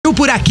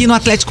por aqui no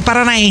Atlético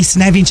Paranaense,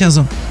 né,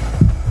 Vincenzo?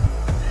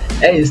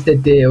 É isso,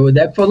 TT. O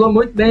Deco falou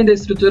muito bem da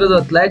estrutura do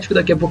Atlético.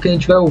 Daqui a pouco a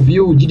gente vai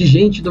ouvir o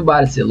dirigente do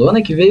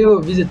Barcelona, que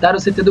veio visitar o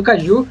CT do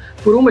Caju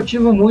por um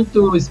motivo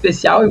muito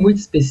especial e muito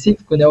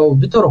específico, né? O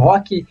Vitor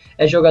Roque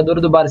é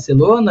jogador do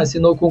Barcelona,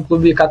 assinou com o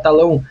clube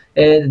catalão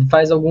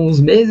faz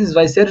alguns meses,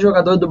 vai ser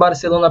jogador do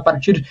Barcelona a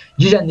partir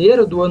de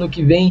janeiro do ano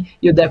que vem,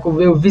 e o Deco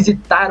veio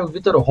visitar o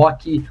Vitor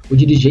Roque, o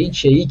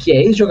dirigente aí, que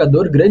é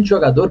ex-jogador, grande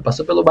jogador,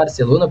 passou pelo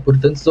Barcelona, por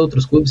tantos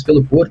outros clubes,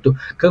 pelo Porto,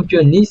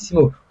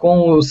 campeoníssimo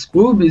com os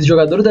clubes,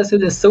 jogador da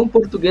seleção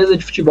portuguesa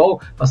de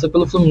futebol, passou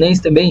pelo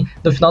Fluminense também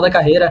no final da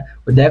carreira.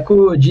 O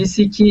Deco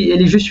disse que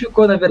ele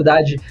justificou, na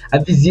verdade, a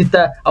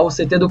visita ao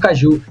CT do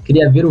Caju,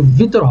 queria ver o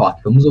Vitor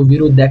Roque. Vamos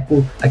ouvir o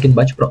Deco aqui no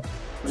Bate Pronto.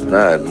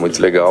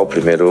 Muito legal.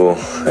 Primeiro,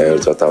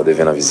 eu já estava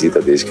devendo a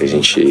visita desde que a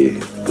gente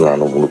lá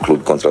no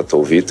clube contratou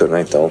o Vitor,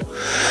 né? Então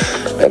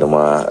era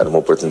uma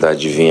oportunidade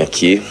de vir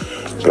aqui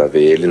para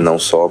ver ele, não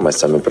só, mas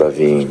também para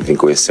vir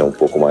conhecer um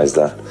pouco mais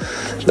da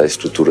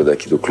estrutura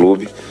daqui do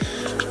clube.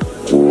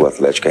 O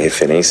Athletico é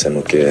referência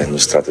no que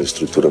nos trata de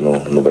estrutura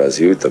no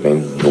Brasil e também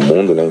no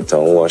mundo, né?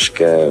 Então eu acho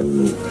que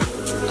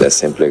é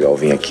sempre legal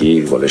vir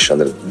aqui. O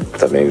Alexandre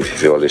também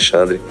viveu, o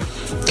Alexandre,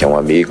 que é um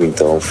amigo,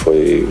 então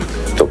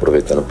estou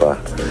aproveitando para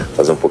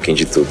fazer um pouquinho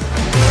de tudo.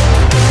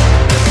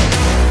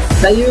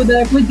 Daí o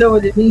Deco, então,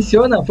 ele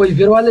menciona, foi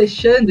ver o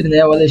Alexandre,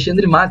 né? O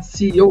Alexandre Matos,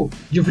 CEO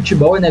de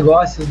futebol e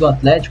negócios do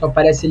Atlético,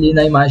 aparece ali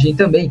na imagem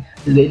também.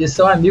 Eles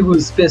são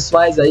amigos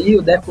pessoais aí.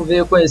 O Deco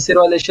veio conhecer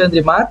o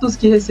Alexandre Matos,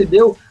 que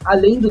recebeu,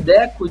 além do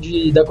Deco,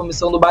 da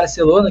comissão do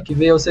Barcelona, que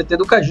veio ao CT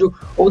do Caju,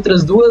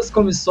 outras 2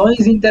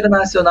 comissões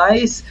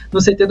internacionais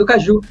no CT do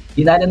Caju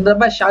e na Arena da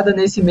Baixada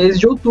nesse mês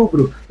de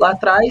outubro. Lá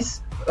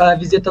atrás, a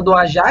visita do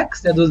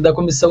Ajax, né, da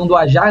comissão do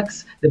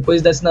Ajax,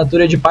 depois da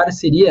assinatura de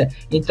parceria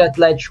entre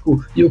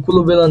Athletico e o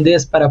clube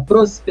holandês para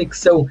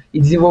prospecção e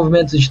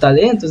desenvolvimento de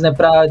talentos, né,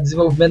 para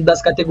desenvolvimento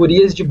das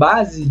categorias de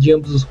base de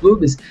ambos os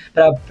clubes,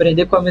 para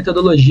aprender com a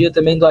metodologia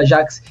também do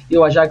Ajax e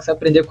o Ajax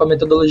aprender com a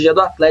metodologia do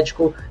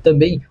Athletico,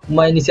 também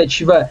uma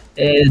iniciativa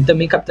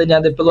também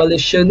capitaneada pelo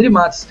Alexandre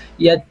Matos,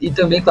 e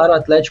também, claro, o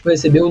Athletico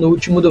recebeu no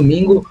último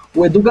domingo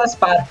o Edu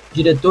Gaspar,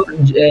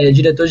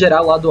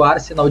 diretor-geral lá do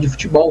Arsenal de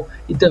futebol,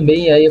 e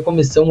também aí a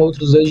comissão,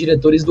 outros 2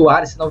 diretores do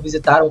Arsenal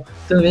visitaram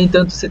também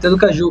tanto o CT do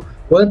Caju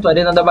quanto a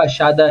Arena da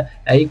Baixada,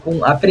 aí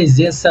com a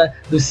presença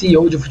do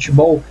CEO de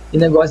futebol e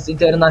negócios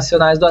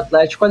internacionais do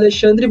Atlético,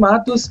 Alexandre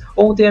Matos.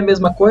 Ontem a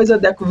mesma coisa,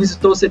 Deco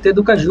visitou o CT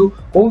do Caju,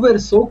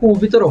 conversou com o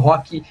Vitor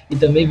Roque e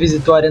também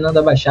visitou a Arena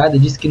da Baixada,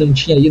 disse que não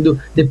tinha ido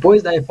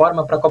depois da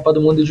reforma para a Copa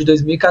do Mundo de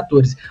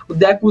 2014. O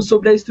Deco,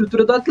 sobre a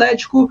estrutura do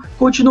Atlético,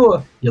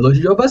 continuou e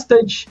elogiou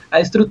bastante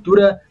a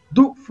estrutura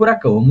do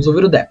Furacão. Vamos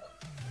ouvir o Deco.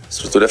 A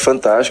estrutura é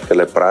fantástica,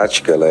 ela é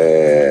prática, ela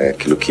é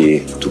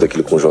tudo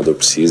aquilo que um jogador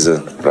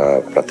precisa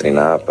para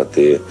treinar, para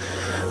ter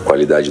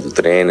qualidade do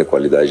treino,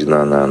 qualidade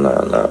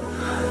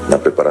na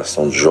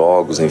preparação dos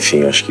jogos,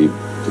 enfim, acho que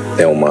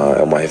é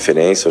uma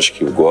referência, acho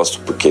que eu gosto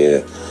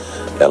porque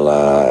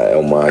ela é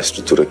uma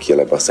estrutura que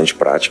ela é bastante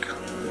prática,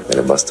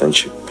 ela é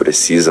bastante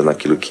precisa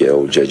naquilo que é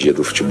o dia a dia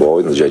do futebol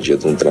e no dia a dia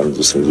de um treino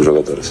dos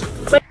jogadores.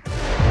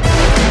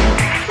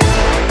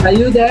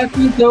 Aí o Deco,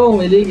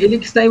 então, ele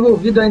que está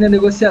envolvido aí na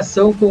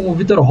negociação com o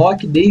Vitor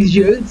Roque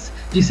desde antes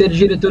de ser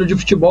diretor de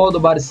futebol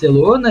do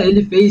Barcelona,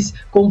 ele fez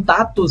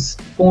contatos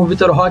com o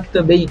Vitor Roque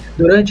também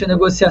durante a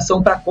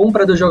negociação para a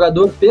compra do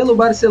jogador pelo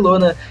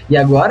Barcelona, e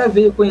agora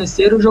veio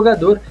conhecer o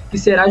jogador que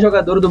será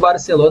jogador do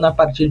Barcelona a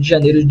partir de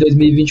janeiro de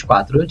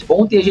 2024.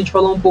 Ontem a gente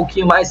falou um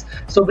pouquinho mais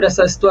sobre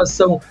essa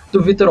situação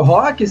do Vitor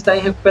Roque, está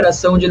em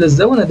recuperação de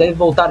lesão, né? Deve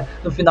voltar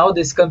no final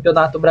desse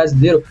campeonato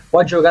brasileiro,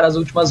 pode jogar as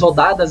últimas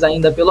rodadas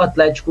ainda pelo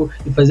Atlético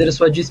e fazer a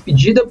sua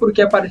despedida, porque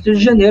a partir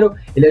de janeiro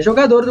ele é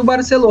jogador do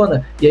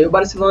Barcelona, e aí o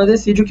Barcelona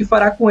decide o que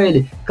fará com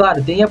ele.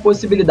 Claro, tem a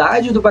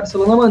possibilidade do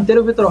Barcelona manter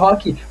o Vitor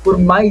Roque por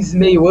mais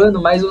meio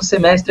ano, mais um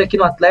semestre aqui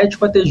no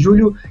Atlético até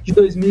julho de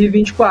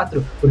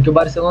 2024, porque o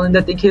Barcelona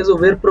ainda tem que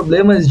resolver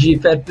problemas de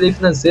fair play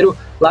financeiro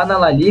lá na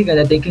La Liga,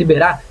 né? Tem que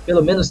liberar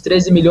pelo menos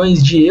 13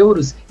 milhões de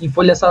euros em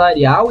folha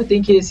salarial e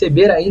tem que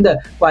receber ainda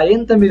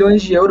 40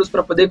 milhões de euros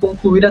para poder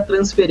concluir a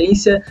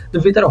transferência do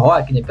Vitor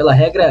Roque, né? Pela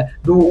regra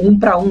do 1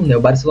 para 1, né?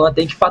 O Barcelona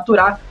tem que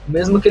faturar o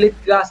mesmo que ele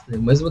gasta,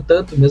 o mesmo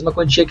tanto, a mesma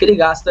quantia que ele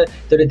gasta,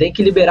 então ele tem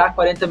que liberar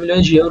 40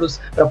 milhões de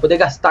euros para poder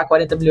gastar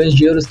 40 milhões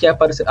de euros, que é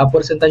a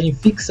porcentagem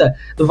fixa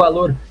do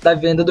valor da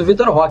venda do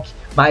Vitor Roque,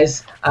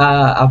 mais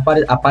a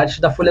parte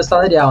da folha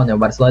salarial, né? O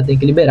Barcelona tem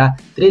que liberar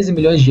 13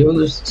 milhões de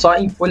euros só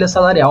em folha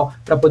salarial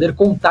para poder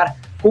contar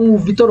com o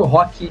Vitor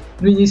Roque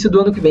no início do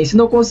ano que vem. Se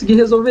não conseguir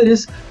resolver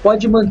isso,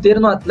 pode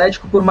manter no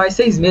Atlético por mais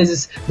 6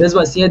 meses. Mesmo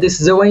assim, a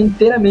decisão é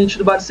inteiramente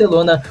do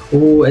Barcelona.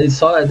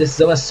 A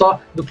decisão é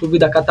só do clube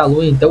da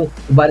Catalunha. Então,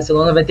 o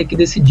Barcelona vai ter que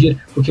decidir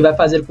o que vai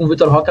fazer com o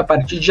Vitor Roque a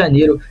partir de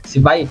janeiro. Se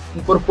vai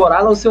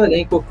incorporá-lo ao seu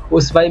elenco ou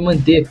se vai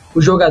manter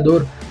o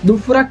jogador do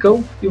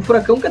Furacão. E o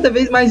Furacão cada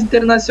vez mais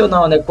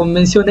internacional, né? Como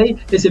mencionei,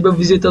 recebeu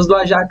visitas do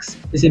Ajax,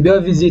 recebeu a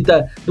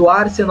visita do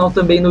Arsenal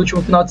também no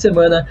último final de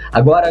semana,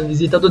 agora a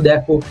visita do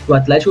Deco, o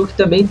Athletico, que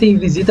também tem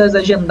visitas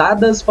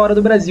agendadas fora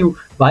do Brasil.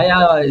 Vai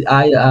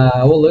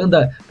a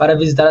Holanda para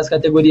visitar as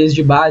categorias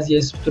de base e a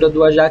estrutura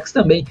do Ajax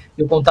também.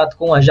 E o contato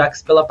com o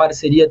Ajax pela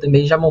parceria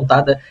também já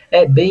montada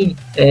é bem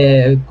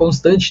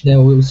constante, né?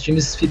 Os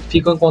times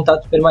ficam em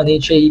contato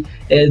permanente aí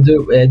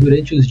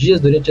durante os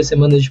dias, durante as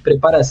semanas de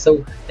preparação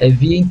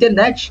via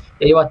internet.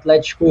 E aí o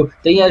Athletico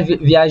tem a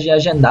viagem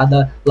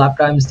agendada lá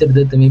para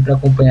Amsterdã também para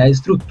acompanhar a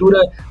estrutura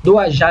do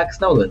Ajax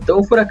na Holanda. Então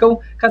o Furacão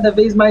cada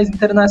vez mais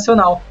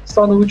internacional.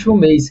 Só no último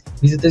mês,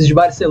 visitas de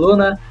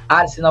Barcelona,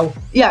 Arsenal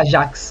e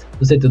Ajax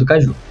no CT do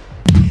Caju.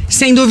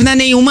 Sem dúvida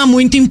nenhuma,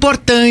 muito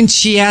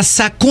importante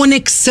essa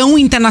conexão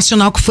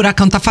internacional que o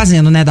Furacão tá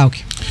fazendo, né, Dalk?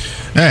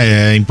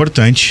 É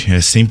importante,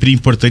 é sempre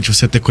importante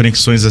você ter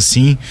conexões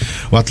assim.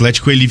 O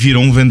Athletico, ele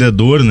virou um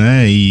vendedor,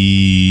 né,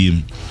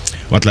 e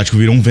o Athletico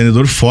virou um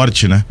vendedor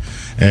forte, né,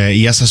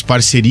 e essas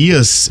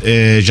parcerias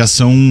já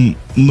são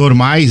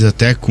normais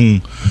até com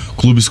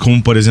clubes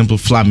como, por exemplo,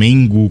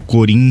 Flamengo,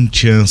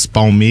 Corinthians,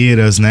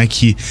 Palmeiras, né,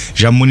 que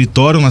já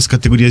monitoram as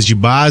categorias de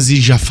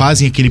base, já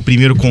fazem aquele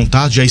primeiro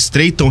contato, já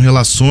estreitam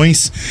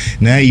relações,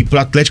 né, e pro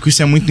Athletico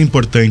isso é muito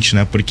importante,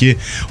 né, porque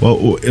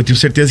eu tenho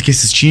certeza que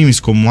esses times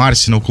como o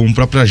Arsenal, como o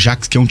próprio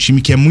Ajax, que é um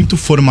time que é muito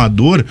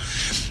formador,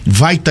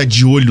 vai estar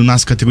de olho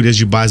nas categorias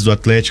de base do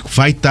Athletico,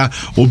 vai estar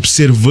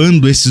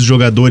observando esses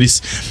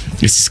jogadores,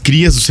 esses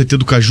crias do CT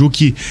do Caju,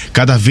 que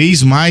cada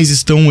vez mais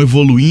estão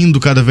evoluindo,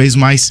 cada vez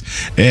mais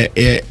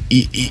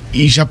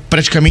e já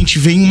praticamente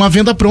vem uma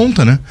venda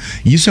pronta, né?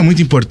 E isso é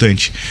muito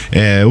importante.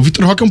 O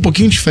Vitor Roque é um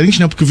pouquinho diferente,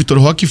 né? Porque o Vitor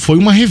Roque foi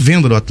uma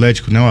revenda do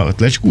Athletico, né? O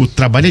Athletico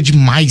trabalha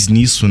demais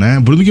nisso, né?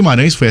 O Bruno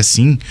Guimarães foi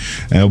assim.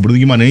 O Bruno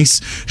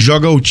Guimarães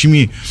joga no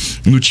time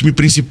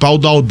principal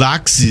do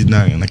Audax,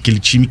 naquele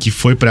time que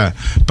foi pra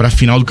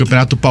final do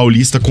Campeonato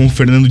Paulista com o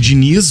Fernando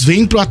Diniz,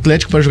 vem pro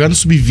Athletico para jogar no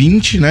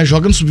Sub-20, né?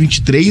 Joga no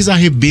Sub-23,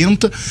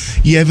 arrebenta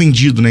e é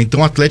vendido, né? Então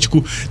o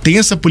Athletico tem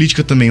essa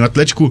política também. O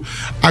Athletico,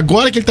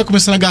 agora que ele tá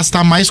começando a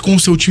gastar mais com o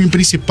seu time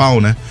principal,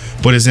 né?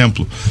 Por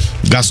exemplo,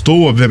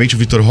 gastou, obviamente, o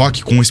Vitor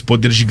Roque com esse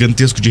poder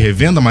gigantesco de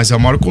revenda, mas é a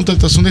maior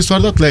contratação da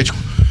história do Athletico.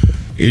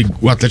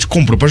 O Athletico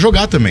comprou para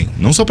jogar também,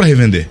 não só para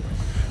revender.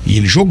 E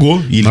ele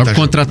jogou. E maior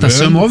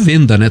contratação jogando. É maior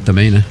venda, né?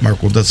 Também, né? Maior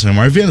contratação é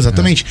maior venda,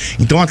 exatamente.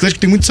 Então o Athletico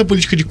tem muito essa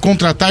política de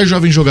contratar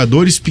jovens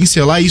jogadores,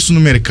 pincelar isso no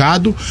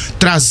mercado,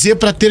 trazer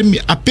para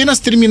apenas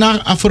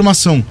terminar a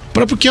formação. O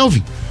próprio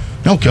Kelvin.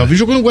 Não, o Kelvin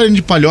jogou no Guarani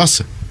de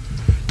Palhoça.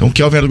 Então o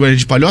Kelvin era do Guarani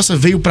de Palhoça,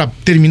 veio para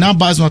terminar a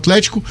base no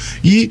Athletico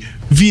e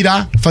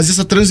fazer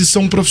essa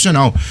transição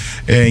profissional.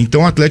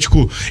 Então o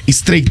Athletico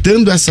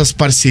estreitando essas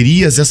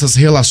parcerias, essas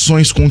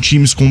relações com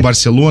times como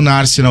Barcelona,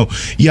 Arsenal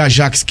e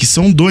Ajax, que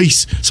são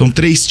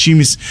três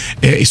times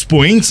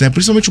expoentes, né?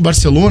 Principalmente o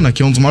Barcelona,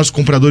 que é um dos maiores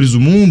compradores do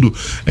mundo,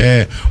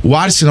 o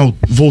Arsenal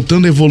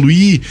voltando a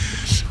evoluir,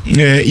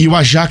 e o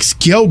Ajax,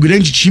 que é o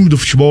grande time do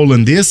futebol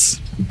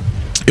holandês.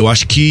 Eu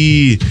acho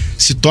que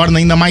se torna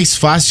ainda mais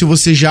fácil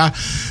você já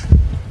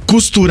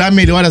costurar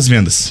melhor as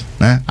vendas,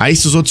 né? Aí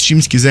se os outros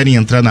times quiserem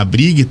entrar na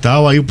briga e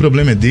tal, aí o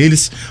problema é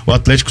deles. O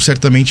Athletico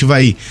certamente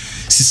vai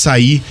se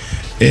sair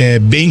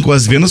bem com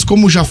as vendas,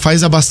 como já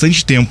faz há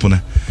bastante tempo,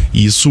 né?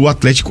 E isso, o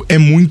Athletico é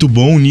muito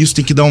bom nisso,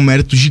 tem que dar um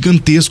mérito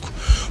gigantesco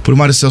pro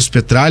Marcelo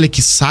Petralha,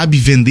 que sabe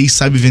vender e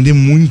sabe vender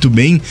muito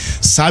bem,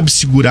 sabe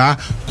segurar,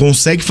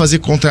 consegue fazer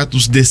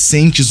contratos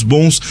decentes,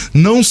 bons,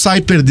 não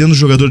sai perdendo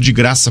jogador de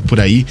graça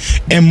por aí.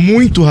 É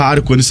muito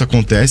raro quando isso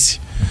acontece,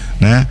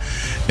 né?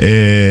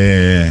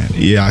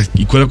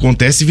 E quando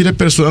acontece, vira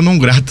persona não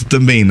grata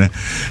também, né?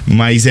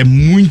 Mas é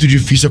muito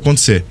difícil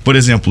acontecer. Por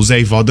exemplo, o Zé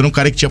Ivaldo era um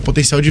cara que tinha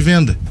potencial de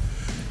venda,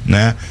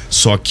 né?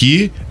 Só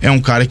que é um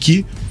cara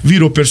que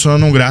virou persona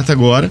não grata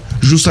agora,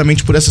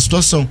 justamente por essa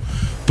situação,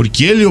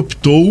 porque ele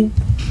optou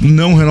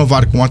não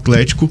renovar com o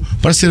Athletico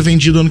para ser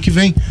vendido ano que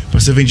vem, para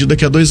ser vendido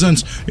daqui a 2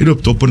 anos. Ele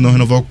optou por não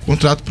renovar o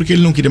contrato porque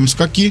ele não queria mais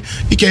ficar aqui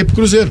e quer ir pro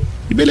Cruzeiro.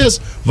 E beleza,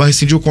 vai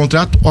rescindir o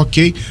contrato,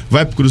 ok,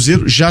 vai pro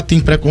Cruzeiro, já tem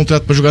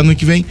pré-contrato para jogar no ano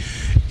que vem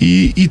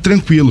e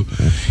tranquilo.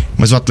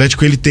 Mas o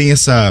Athletico, ele tem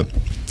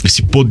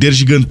esse poder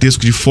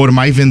gigantesco de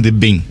formar e vender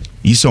bem.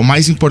 Isso é o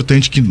mais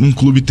importante que um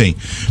clube tem.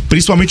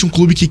 Principalmente um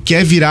clube que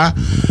quer virar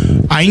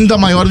ainda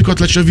maior do que o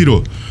Athletico já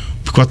virou.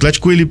 Porque o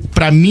Athletico, ele,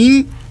 pra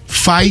mim,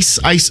 faz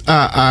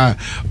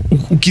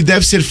o que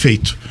deve ser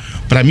feito.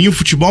 Pra mim, o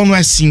futebol não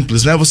é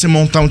simples, não é você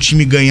montar um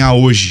time e ganhar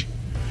hoje.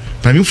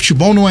 Pra mim, o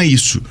futebol não é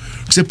isso.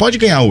 Você pode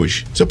ganhar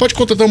hoje. Você pode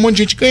contratar um monte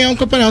de gente e ganhar um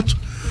campeonato.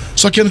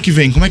 Só que ano que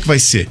vem, como é que vai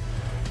ser?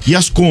 E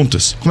as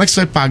contas? Como é que você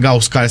vai pagar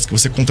os caras que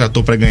você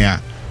contratou pra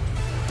ganhar?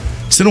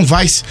 Você não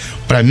vai...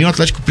 Pra mim, o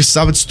Athletico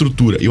precisava de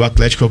estrutura. E o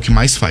Athletico é o que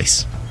mais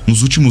faz.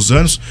 Nos últimos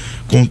anos,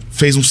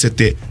 fez um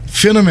CT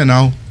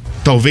fenomenal.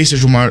 Talvez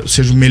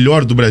seja o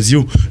melhor do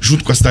Brasil,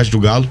 junto com a Cidade do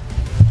Galo,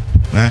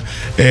 né?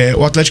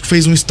 O Athletico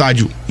fez um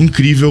estádio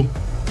incrível,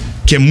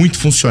 que é muito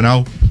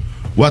funcional.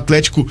 O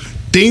Athletico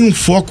tem um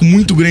foco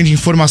muito grande em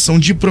formação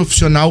de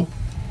profissional.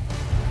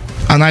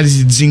 análise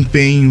de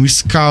desempenho,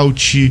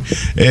 scout,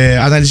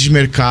 análise de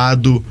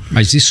mercado.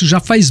 Mas isso já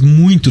faz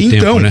muito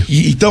tempo, né?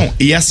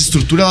 E essa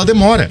estrutura, ela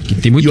demora.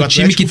 Tem muito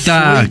time que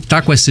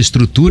tá com essa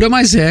estrutura,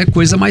 mas é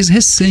coisa mais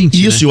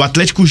recente. Isso, né? E o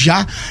Athletico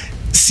já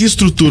se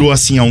estruturou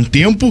assim há um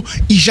tempo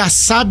e já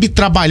sabe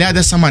trabalhar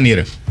dessa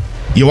maneira.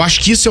 E eu acho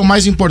que isso é o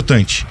mais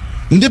importante.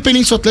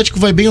 Independente se o Athletico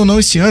vai bem ou não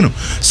esse ano,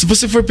 se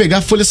você for pegar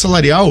a folha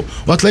salarial,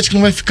 o Athletico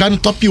não vai ficar no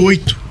top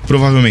 8,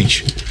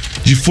 provavelmente,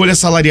 de folhas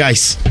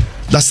salariais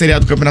da Série A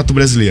do Campeonato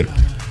Brasileiro,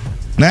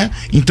 né?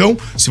 Então,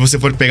 se você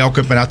for pegar o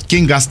campeonato,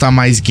 quem gasta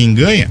mais e quem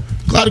ganha,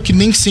 claro que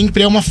nem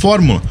sempre é uma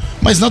fórmula,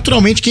 mas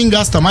naturalmente quem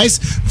gasta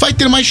mais vai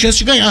ter mais chance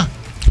de ganhar.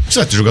 Você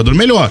vai ter jogador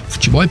melhor.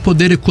 Futebol é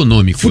poder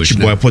econômico.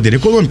 Futebol hoje, né? É poder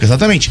econômico,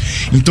 exatamente.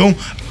 Então,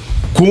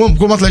 como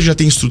o Atlético já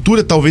tem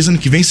estrutura, talvez ano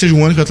que vem seja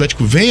um ano que o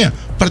Atlético venha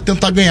para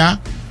tentar ganhar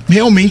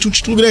realmente um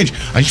título grande.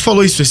 A gente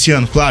falou isso esse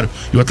ano, claro,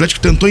 e o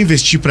Atlético tentou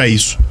investir para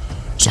isso.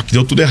 Só que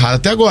deu tudo errado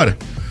até agora.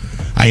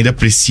 Ainda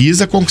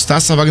precisa conquistar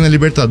essa vaga na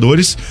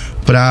Libertadores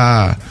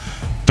para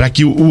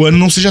que o ano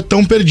não seja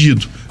tão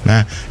perdido,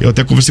 né? Eu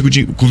até conversei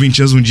com o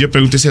Vinicius um dia,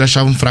 perguntei se ele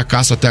achava um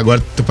fracasso até agora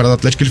a temporada do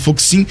Atlético, ele falou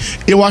que sim.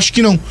 Eu acho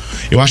que não.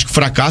 Eu acho que o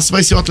fracasso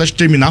vai ser o Atlético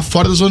terminar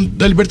fora da zona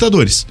da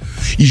Libertadores.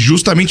 E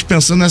justamente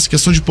pensando nessa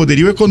questão de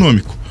poderio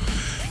econômico.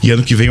 E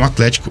ano que vem o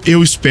Atlético,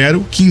 eu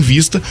espero que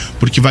invista,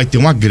 porque vai ter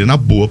uma grana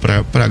boa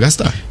pra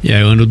gastar. E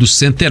é ano do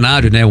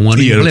centenário, né? Um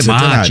ano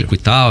emblemático e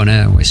tal,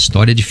 né? Uma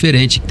história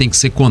diferente que tem que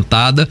ser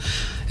contada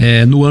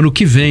no ano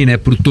que vem, né?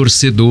 Pro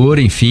torcedor,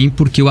 enfim,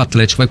 porque o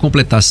Atlético vai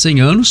completar 100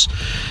 anos.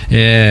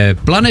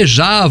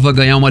 Planejava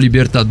ganhar uma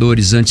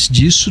Libertadores antes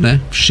disso,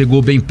 né?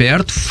 Chegou bem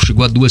perto,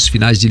 chegou a 2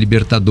 finais de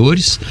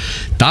Libertadores.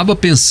 Tava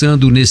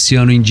pensando nesse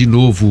ano em de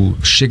novo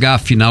chegar à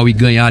final e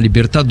ganhar a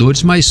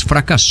Libertadores, mas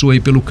fracassou aí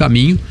pelo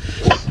caminho,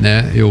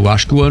 né? Eu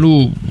acho que o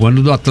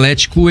ano do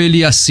Atlético,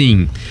 ele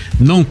assim,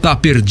 não tá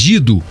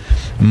perdido,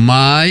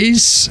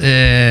 mas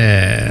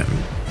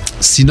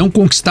se não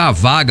conquistar a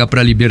vaga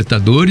para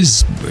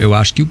Libertadores, eu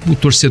acho que o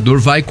torcedor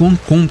vai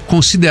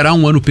considerar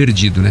um ano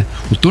perdido, né?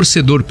 O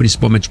torcedor,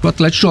 principalmente o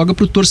Atlético, joga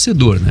pro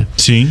torcedor, né?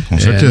 Sim, com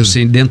certeza. Não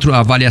sei, dentro da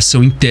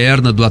avaliação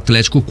interna do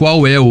Atlético,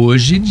 qual é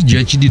hoje,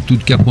 diante de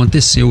tudo que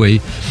aconteceu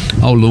aí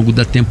ao longo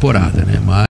da temporada, né? Mas